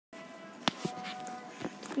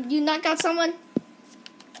You knock out someone?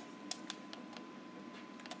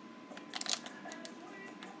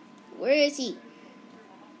 Where is he?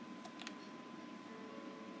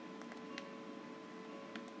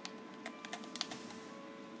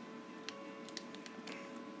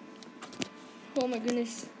 Oh my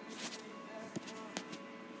goodness.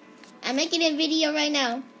 I'm making a video right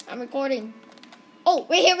now. I'm recording. Oh,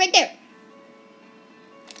 right here, right there.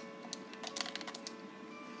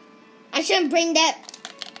 I shouldn't bring that.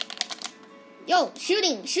 Yo,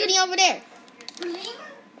 shooting over there.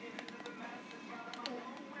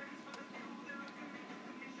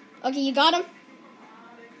 Okay, you got him?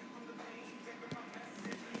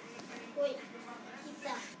 Wait, keep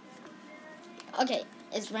that. Okay,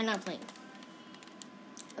 it's right now playing.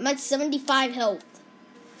 I'm at 75 health.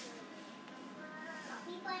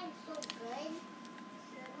 People ain't so good.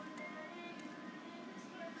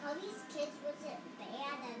 Kobe's kids wasn't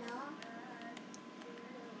bad and all.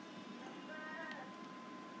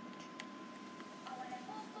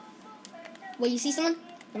 Wait, you see someone?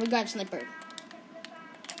 Let me grab sniper.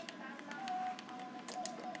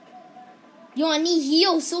 Yo, I need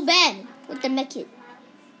heal so bad with the mech kit.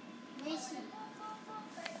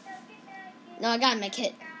 No, I got a mech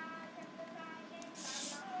kit.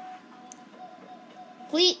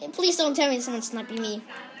 Please don't tell me someone's sniping me.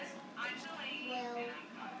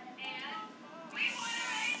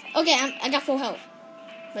 Okay, I got full health,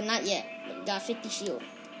 but not yet. I got 50 shield.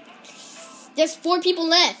 There's 4 people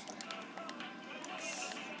left.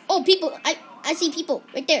 Oh, people! I see people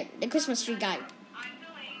right there. The Christmas tree guy.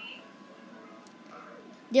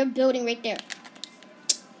 They're building right there.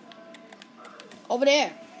 Over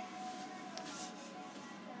there.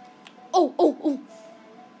 Oh.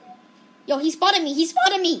 Yo, he spotted me.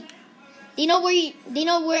 They know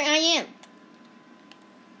where I am.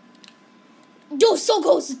 Yo, so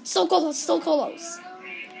close.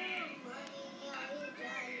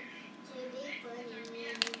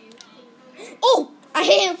 Oh, I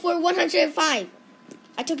hit him for 105.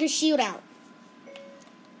 I took his shield out.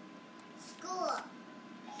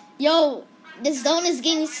 Yo, the zone is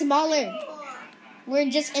getting smaller. We're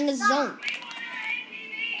just in the zone.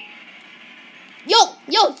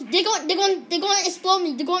 Yo, they're going to explode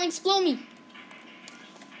me.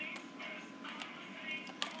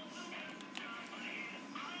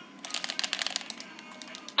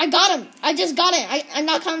 I got him. I just got it. I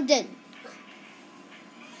knocked him dead.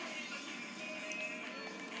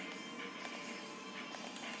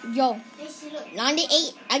 Yo,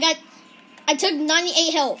 98. I took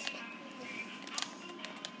 98 health.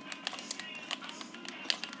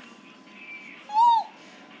 Woo!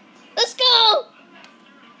 Let's go.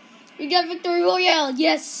 We got victory royale.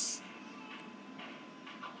 Yes.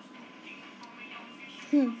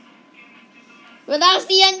 Well, that's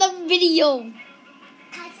the end of the video.